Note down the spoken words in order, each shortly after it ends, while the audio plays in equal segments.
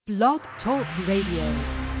Blog Talk Radio.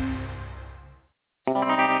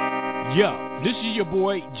 Yo, this is your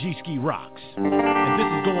boy G-Ski Rocks, and this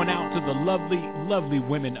is going out to the lovely, lovely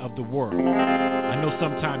women of the world. I know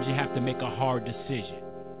sometimes you have to make a hard decision,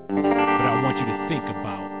 but I want you to think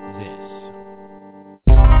about this.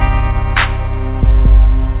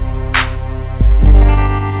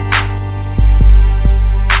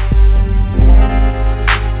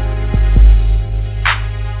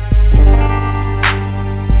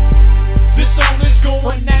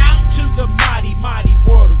 Going out to the mighty, mighty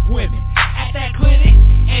world of women. At that clinic,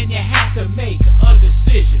 and you have to make a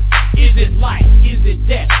decision. Is it life? Is it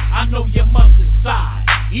death? I know you must decide.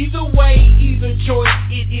 Either way, either choice,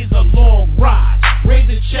 it is a long ride. Raise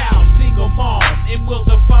a child, single mom, and will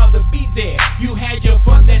the father be there? You had your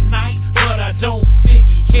fun that night, but I don't think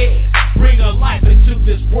he cares. Bring a life into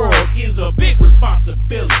this world is a big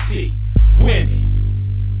responsibility.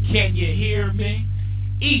 Women, can you hear me?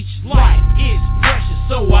 Each life is precious,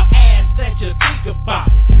 so I ask that you think about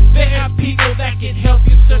it. There are people that can help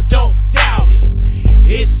you, so don't doubt it.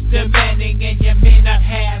 It's demanding and you may not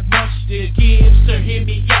have much to give, so hear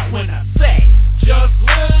me out when I say, just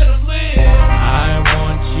let them live. I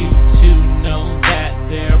want you to know that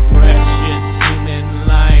they're precious human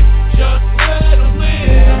life. Just let them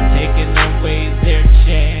live. Taking away their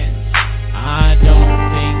chance, I don't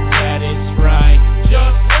think that it's right.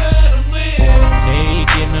 Just let them live.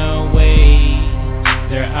 Taking away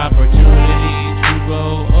their opportunity to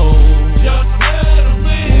grow old. Just let them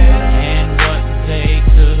live. And what they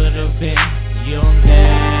could have been, you'll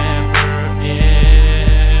never,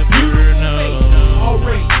 ever know. All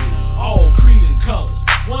races, all creeds and colors.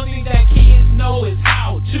 One thing that kids know is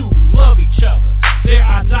how to love each other. There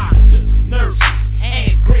are doctors, nurses,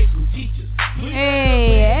 and grade school teachers.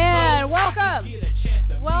 Hey, and welcome.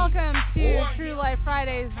 Welcome to TRU-Life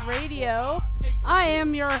Fridays Radio. I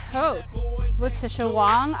am your host, Letitia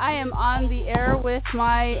Wong. I am on the air with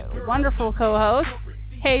my wonderful co-host.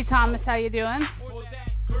 Hey, Thomas, how you doing?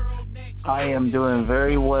 I am doing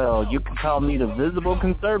very well. You can call me the Visible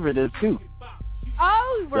Conservative, too.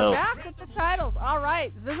 Oh, we're back with the titles. All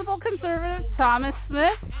right, Visible Conservative Thomas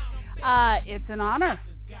Smith. It's an honor.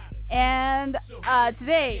 And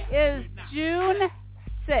today is June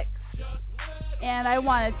 6th. And I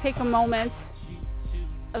want to take a moment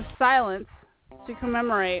of silence to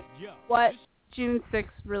commemorate what June 6th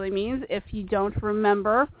really means. If you don't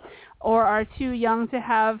remember or are too young to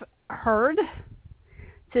have heard,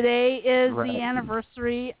 today is the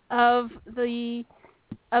anniversary of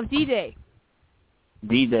D-Day.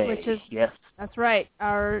 D-Day, which is, yes. That's right.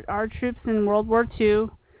 Our troops in World War II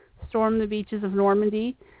stormed the beaches of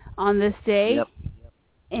Normandy on this day. Yep.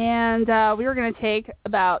 And we were going to take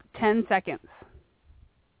about 10 seconds.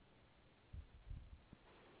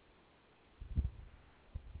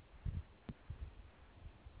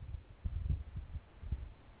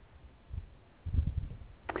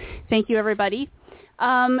 Thank you, everybody.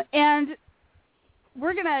 And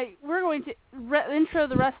we're going to intro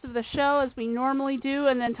the rest of the show as we normally do,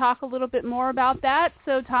 and then talk a little bit more about that.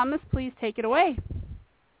 So, Thomas, please take it away.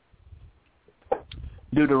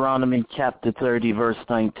 Deuteronomy chapter 30, verse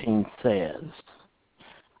 19 says,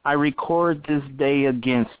 I record this day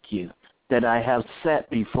against you, that I have set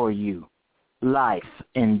before you life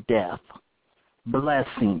and death,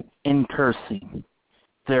 blessing and cursing.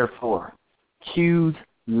 Therefore, choose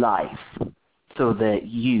life, so that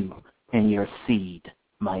you and your seed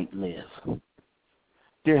might live.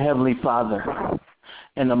 Dear Heavenly Father,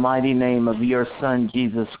 in the mighty name of your Son,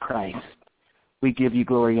 Jesus Christ, we give you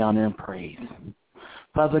glory, honor, and praise.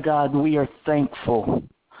 Father God, we are thankful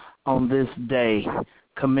on this day,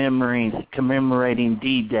 commemorating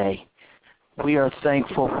D-Day. We are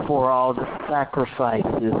thankful for all the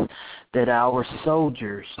sacrifices that our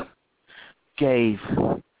soldiers gave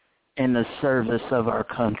in the service of our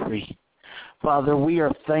country. Father, we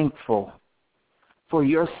are thankful for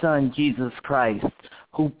your Son, Jesus Christ,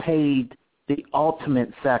 who paid the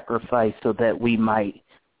ultimate sacrifice so that we might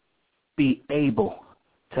be able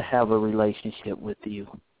to have a relationship with you.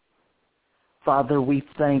 Father, we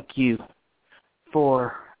thank you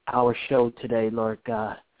for our show today, Lord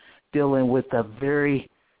God, dealing with a very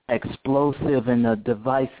explosive and a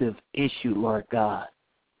divisive issue, Lord God.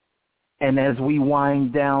 And as we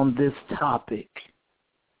wind down this topic,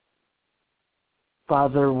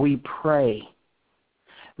 Father, we pray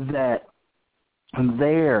that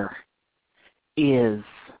there is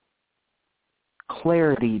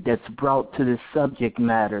clarity that's brought to this subject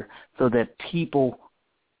matter so that people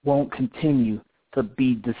won't continue to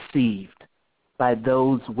be deceived by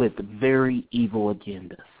those with very evil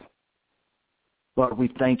agendas. Lord, we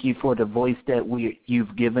thank you for the voice that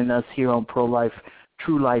you've given us here on Pro-Life,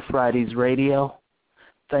 TRU-Life Fridays Radio.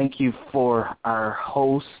 Thank you for our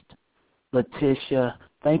host, Letitia.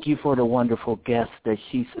 Thank you for the wonderful guests that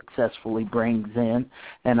she successfully brings in.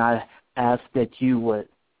 And I ask that you would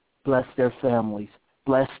bless their families,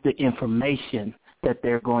 bless the information that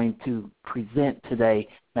they're going to present today.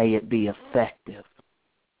 May it be effective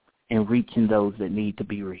in reaching those that need to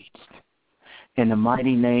be reached. In the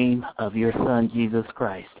mighty name of your Son, Jesus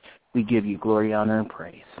Christ, we give you glory, honor, and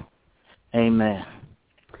praise. Amen.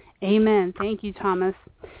 Amen. Thank you, Thomas.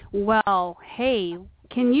 Well, hey,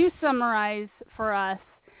 can you summarize for us?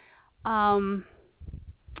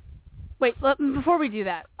 Before we do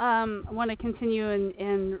that, I want to continue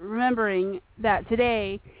in remembering that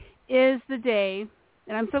today is the day,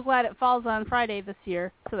 and I'm so glad it falls on Friday this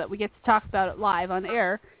year so that we get to talk about it live on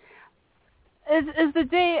air, is the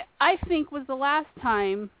day I think was the last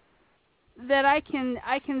time that I can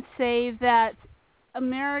say that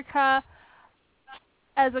America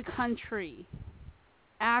as a country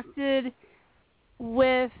acted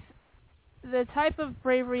with the type of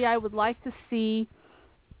bravery I would like to see,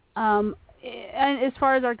 and as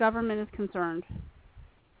far as our government is concerned,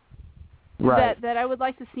 right. that I would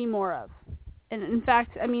like to see more of. And in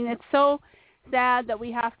fact, I mean, it's so sad that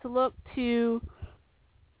we have to look to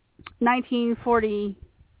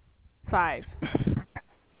 1945.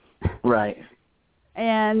 Right.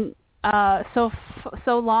 And so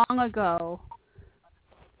long ago,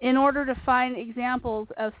 in order to find examples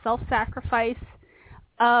of self-sacrifice,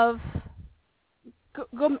 of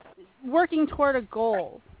working toward a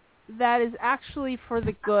goal that is actually for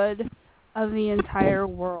the good of the entire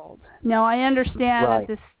world. Now, I understand that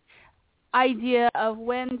this idea of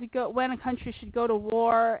when a country should go to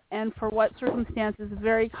war and for what circumstances is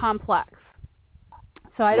very complex.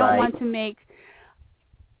 So I don't want to make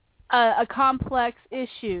a complex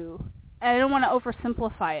issue, and I don't want to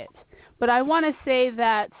oversimplify it. But I want to say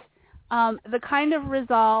that the kind of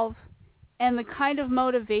resolve and the kind of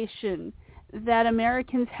motivation that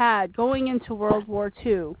Americans had going into World War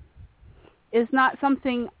II is not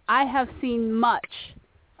something I have seen much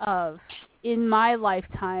of in my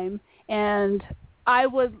lifetime, and I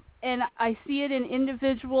see it in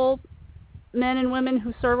individual men and women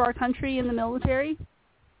who serve our country in the military.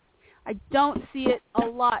 I don't see it a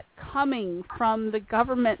lot coming from the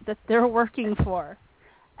government that they're working for,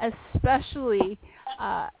 especially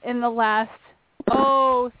in the last,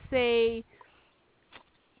 say,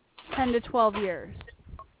 10 to 12 years.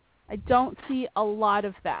 I don't see a lot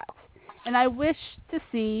of that. And I wish to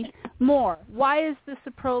see more. Why is this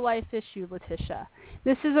a pro-life issue, Letitia?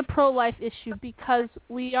 This is a pro-life issue because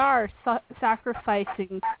we are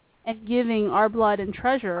sacrificing and giving our blood and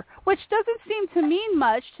treasure, which doesn't seem to mean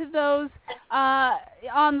much to those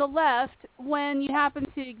on the left when you happen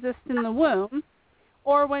to exist in the womb,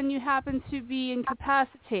 or when you happen to be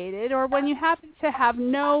incapacitated, or when you happen to have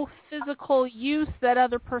no physical use that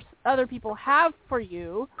other people have for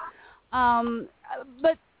you.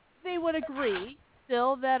 But they would agree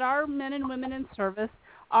still that our men and women in service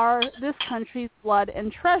are this country's blood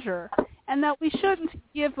and treasure, and that we shouldn't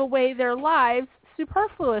give away their lives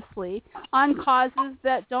superfluously on causes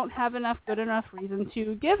that don't have good enough reason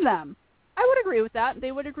to give them. I would agree with that.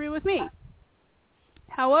 They would agree with me.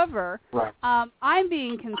 However, I'm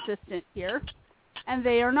being consistent here, and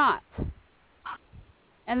they are not.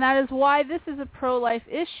 And that is why this is a pro-life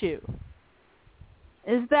issue,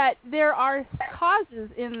 is that there are causes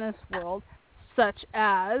in this world, such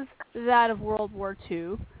as that of World War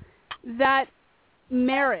II, that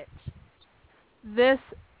merit this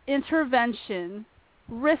intervention,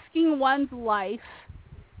 risking one's life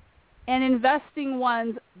and investing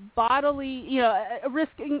one's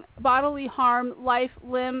risking bodily harm, life,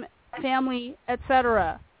 limb, family,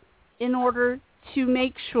 etc., in order to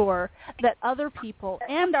make sure that other people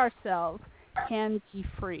and ourselves can be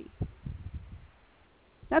free.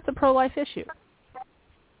 That's a pro-life issue.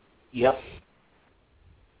 Yep.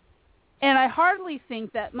 And I hardly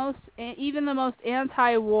think that even the most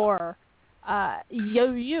anti-war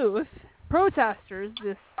youth protesters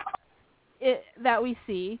that we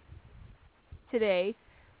see today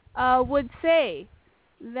would say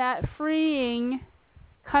that freeing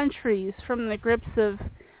countries from the grips of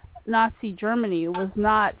Nazi Germany was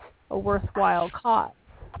not a worthwhile cause.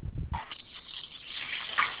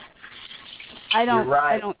 I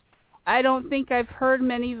don't think I've heard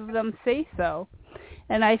many of them say so,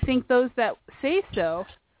 and I think those that say so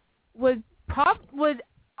would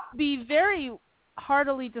be very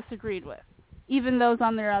heartily disagreed with, even those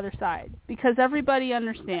on their other side, because everybody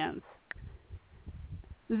understands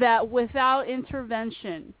that without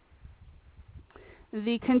intervention,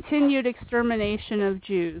 the continued extermination of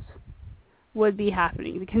Jews would be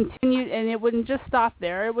happening. The continued, and it wouldn't just stop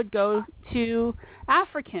there. It would go to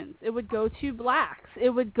Africans. It would go to blacks. It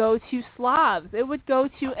would go to Slavs. It would go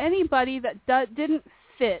to anybody that didn't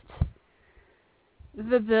fit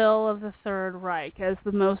the bill of the Third Reich as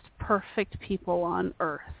the most perfect people on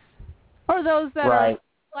earth, or those that are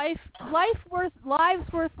lives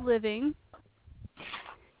worth living,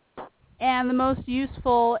 and the most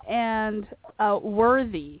useful and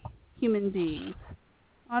worthy human beings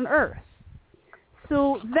on earth.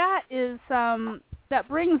 So that is that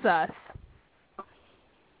brings us,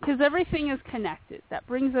 because everything is connected, that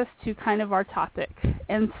brings us to kind of our topic.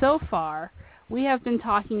 And so far, we have been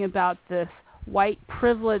talking about this white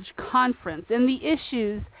privilege conference and the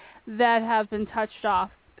issues that have been touched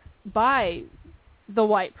off by the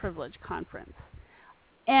white privilege conference.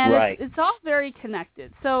 And it's all very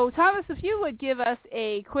connected. So, Thomas, if you would give us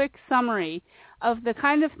a quick summary of the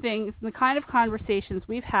kind of things, the kind of conversations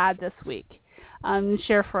we've had this week, and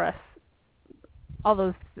share for us all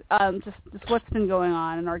those, just what's been going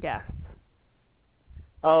on and our guests.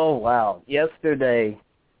 Oh, wow. Yesterday,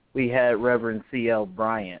 we had Reverend C.L.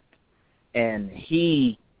 Bryant, and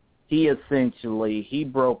he essentially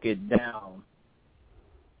broke it down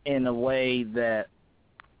in a way that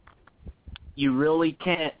you really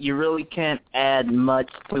can't add much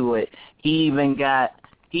to it. He even got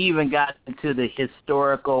into the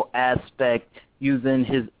historical aspect using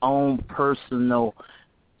his own personal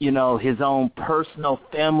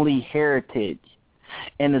family heritage.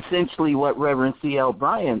 And essentially what Reverend C.L.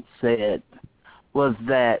 Bryant said was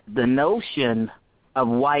that the notion of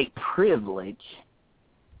white privilege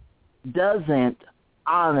doesn't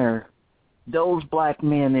honor those black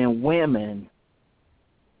men and women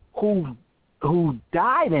who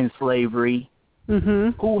died in slavery,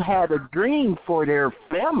 who had a dream for their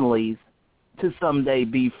families to someday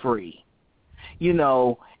be free. You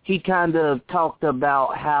know, he kind of talked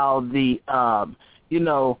about how the,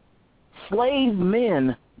 slave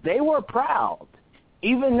men, they were proud,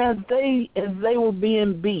 even as they were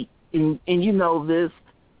being beat. And you know this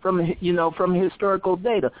from historical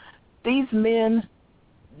data. These men,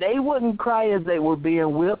 they wouldn't cry as they were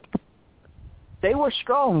being whipped. They were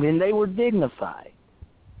strong and they were dignified.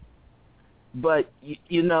 But,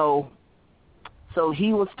 so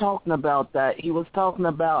he was talking about that. He was talking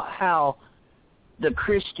about how the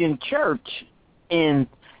Christian church, in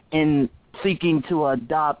seeking to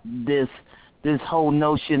adopt this whole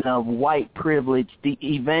notion of white privilege, the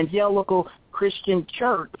evangelical Christian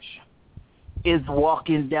church is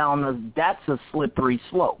walking down that's a slippery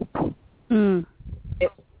slope. And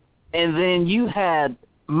then you had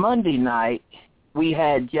Monday night, we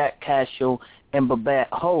had Jack Cashel and Babette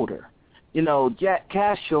Holder. You know, Jack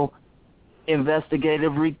Cashel,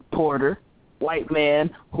 investigative reporter, white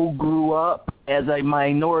man who grew up as a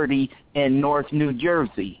minority in North New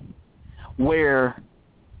Jersey, where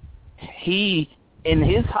in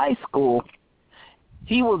his high school,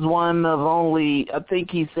 he was one of only, I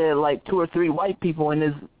think he said, like 2 or 3 white people in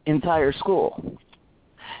his entire school.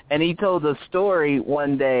 And he told a story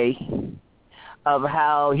one day of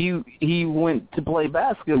how he went to play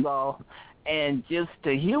basketball, and just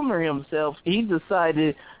to humor himself, he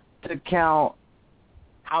decided to count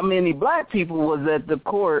how many black people was at the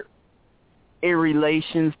court in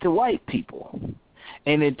relations to white people.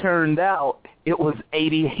 And it turned out it was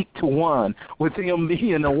 88-1, with him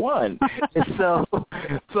being a 1. And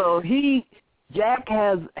so Jack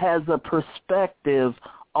has a perspective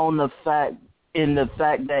on the fact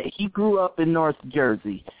that he grew up in North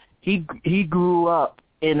Jersey. He grew up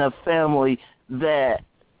in a family that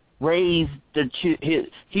he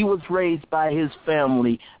was raised by his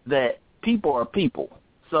family that people are people.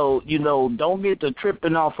 So, don't get to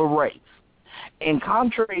tripping off a race. And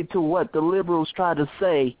contrary to what the liberals try to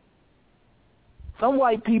say, some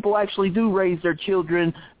white people actually do raise their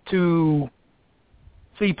children to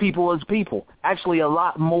see people as people. Actually, a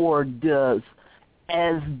lot more does,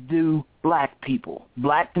 as do black people,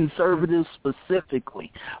 black conservatives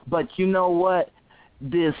specifically. But you know what?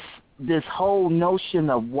 This whole notion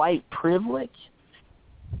of white privilege,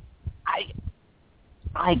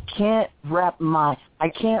 I can't wrap my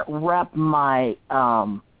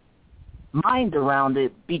mind around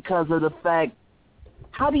it, because of the fact,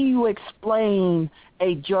 how do you explain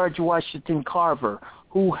a George Washington Carver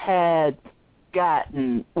who had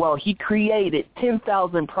he created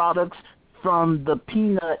 10,000 products from the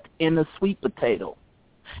peanut and the sweet potato.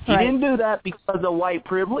 He didn't do that because of white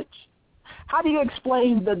privilege. How do you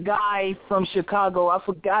explain the guy from Chicago? I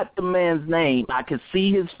forgot the man's name. I could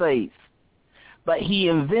see his face. But he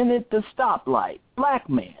invented the stoplight. Black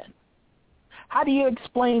man. How do you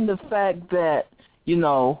explain the fact that,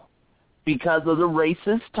 because of the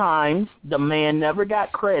racist times, the man never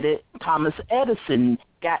got credit? Thomas Edison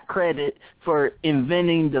got credit for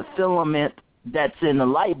inventing the filament that's in the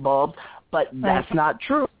light bulb, but that's not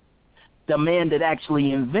true. The man that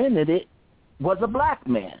actually invented it was a black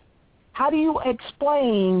man. How do you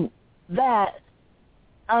explain that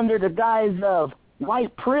under the guise of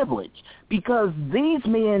white privilege? Because these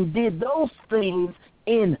men did those things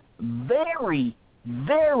in very,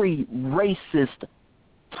 very racist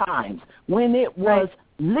times when it was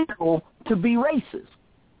legal to be racist.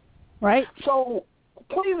 Right. So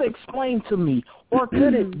please explain to me, or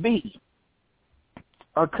could it be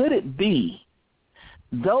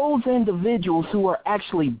those individuals who are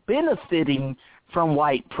actually benefiting from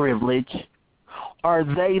white privilege, are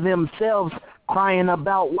they themselves crying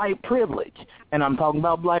about white privilege? And I'm talking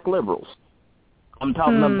about black liberals. I'm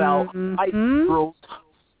talking about white liberals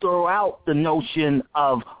throw out the notion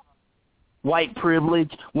of white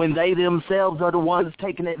privilege when they themselves are the ones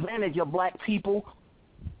taking advantage of black people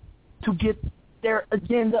to get their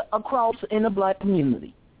agenda across in the black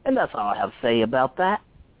community. And that's all I have to say about that.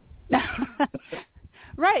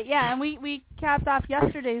 Right, yeah, and we capped off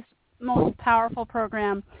yesterday's most powerful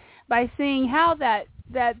program by seeing how that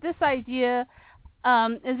this idea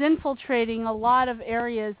is infiltrating a lot of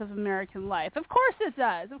areas of American life. Of course it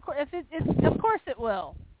does. Of course it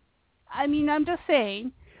will. I mean, I'm just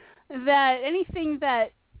saying that anything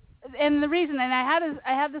that, and the reason, and I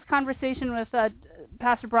had this conversation with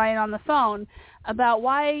Pastor Brian on the phone about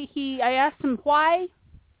why I asked him why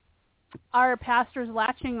are pastors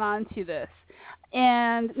latching on to this.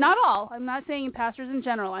 And not all. I'm not saying pastors in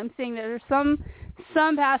general. I'm saying that there's some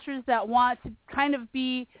pastors that want to kind of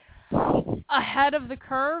be ahead of the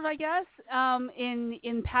curve, I guess,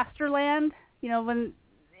 in pastor land. When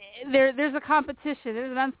there's a competition,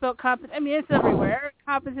 there's an unspoken competition. I mean, it's everywhere.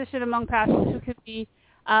 Competition among pastors who could be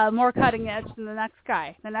more cutting edge than the next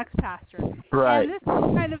guy, the next pastor. Right. And this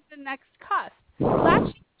is kind of the next cusp.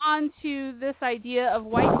 Latching on to this idea of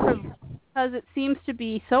white privilege, because it seems to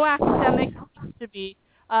be so academic, seems to be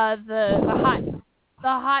the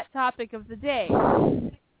hot topic of the day.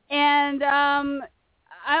 And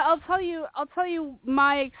I'll tell you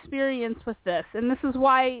my experience with this, and this is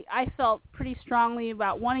why I felt pretty strongly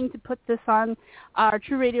about wanting to put this on our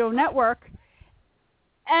True Radio Network.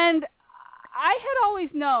 And I had always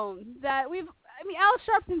known that Al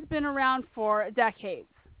Sharpton's been around for decades.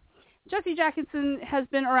 Jesse Jackson has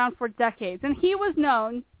been around for decades, and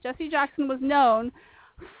Jesse Jackson was known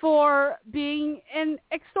for being an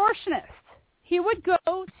extortionist. He would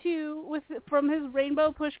go from his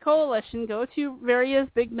Rainbow Push Coalition, go to various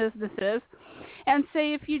big businesses and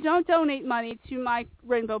say, if you don't donate money to my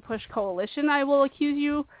Rainbow Push Coalition, I will accuse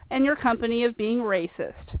you and your company of being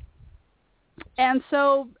racist. And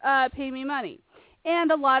so pay me money.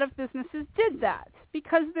 And a lot of businesses did that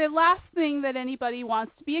because the last thing that anybody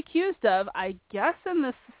wants to be accused of, I guess, in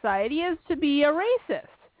this society is to be a racist.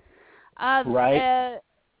 Right.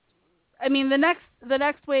 I mean, the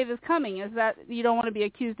next wave is coming is that you don't want to be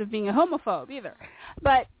accused of being a homophobe either.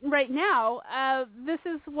 But right now, this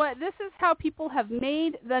is how people have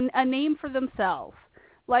made a name for themselves,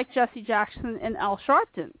 like Jesse Jackson and Al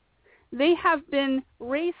Sharpton. They have been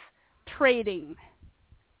race trading,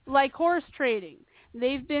 like horse trading.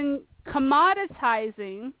 They've been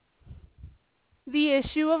commoditizing the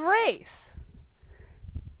issue of race.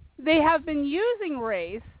 They have been using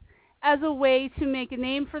race as a way to make a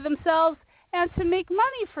name for themselves and to make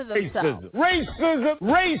money for themselves. Racism.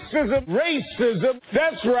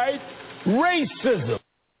 That's right. Racism.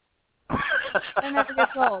 That never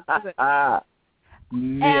gets old, does it?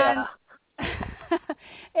 Yeah.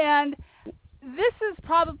 And this is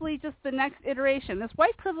probably just the next iteration. This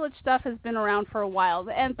white privilege stuff has been around for a while,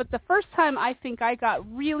 but the first time I think I got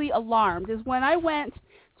really alarmed is when I went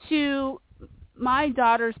to my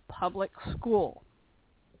daughter's public school.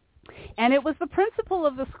 And it was the principal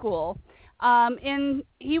of the school, and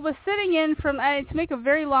he was sitting in from, to make a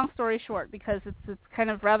very long story short because it's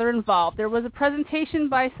kind of rather involved, there was a presentation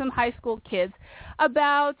by some high school kids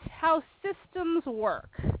about how systems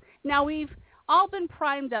work. Now, we've all been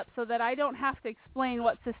primed up so that I don't have to explain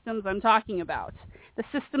what systems I'm talking about. The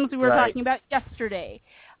systems we were talking about yesterday,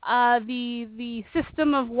 the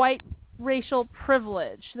system of white racial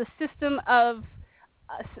privilege, the system of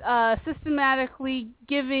systematically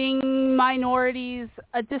giving minorities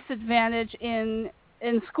a disadvantage in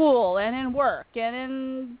school and in work and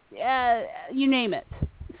in, you name it,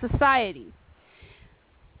 society.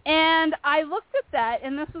 And I looked at that,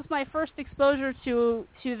 and this was my first exposure to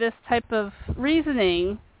this type of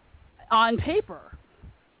reasoning on paper.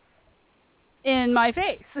 in my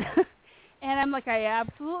face. And I'm like, I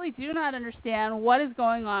absolutely do not understand what is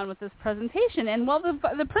going on with this presentation. And, well,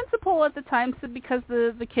 the principal at the time said, because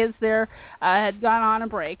the kids there had gone on a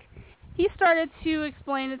break, he started to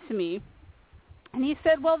explain it to me. And he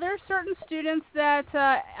said, well, there are certain students that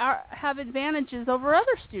have advantages over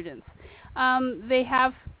other students. They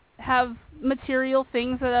have material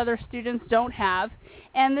things that other students don't have,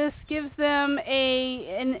 and this gives them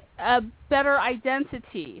a better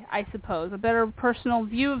identity, I suppose, a better personal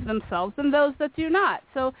view of themselves than those that do not.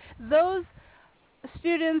 So those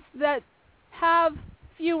students that have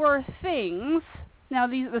fewer things, now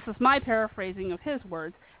this is my paraphrasing of his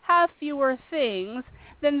words, have fewer things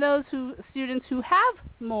than those students who have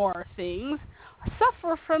more things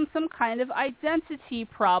suffer from some kind of identity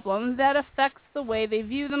problem that affects the way they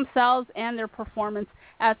view themselves and their performance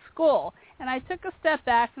at school. And I took a step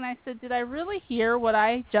back and I said, did I really hear what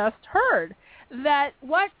I just heard? That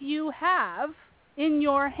what you have in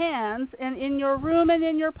your hands and in your room and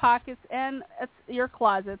in your pockets and your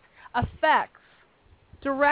closets affects directly